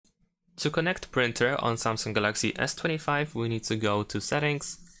To connect printer on Samsung Galaxy S25, we need to go to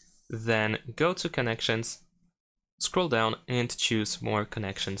Settings, then go to Connections, scroll down and choose More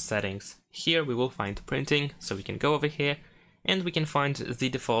Connection Settings. Here we will find printing, so we can go over here and we can find the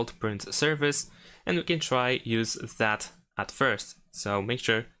default print service and we can try use that at first. So make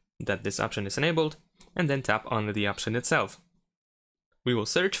sure that this option is enabled and then tap on the option itself. We will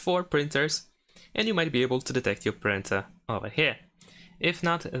search for printers and you might be able to detect your printer over here. If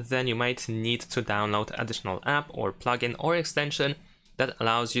not, then you might need to download additional app or plugin or extension that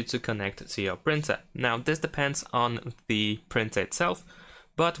allows you to connect to your printer. Now this depends on the printer itself,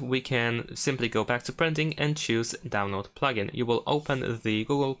 but we can simply go back to printing and choose download plugin. You will open the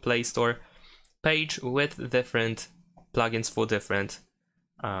Google Play Store page with different plugins for different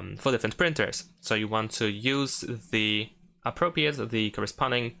printers. So you want to use the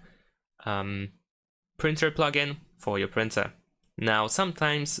corresponding printer plugin for your printer. Now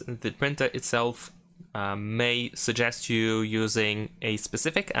sometimes the printer itself may suggest you using a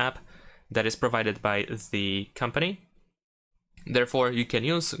specific app that is provided by the company. Therefore, you can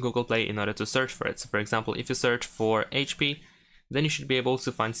use Google Play in order to search for it. So for example, if you search for HP, then you should be able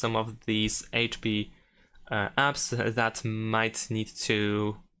to find some of these HP apps that you might need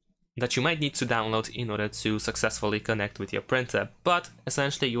to download in order to successfully connect with your printer. But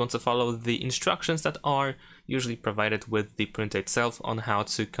essentially you want to follow the instructions that are usually provided with the printer itself on how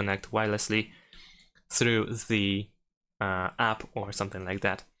to connect wirelessly through the app or something like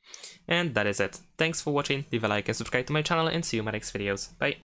that. And that is it. Thanks for watching, leave a like and subscribe to my channel and see you in my next videos. Bye!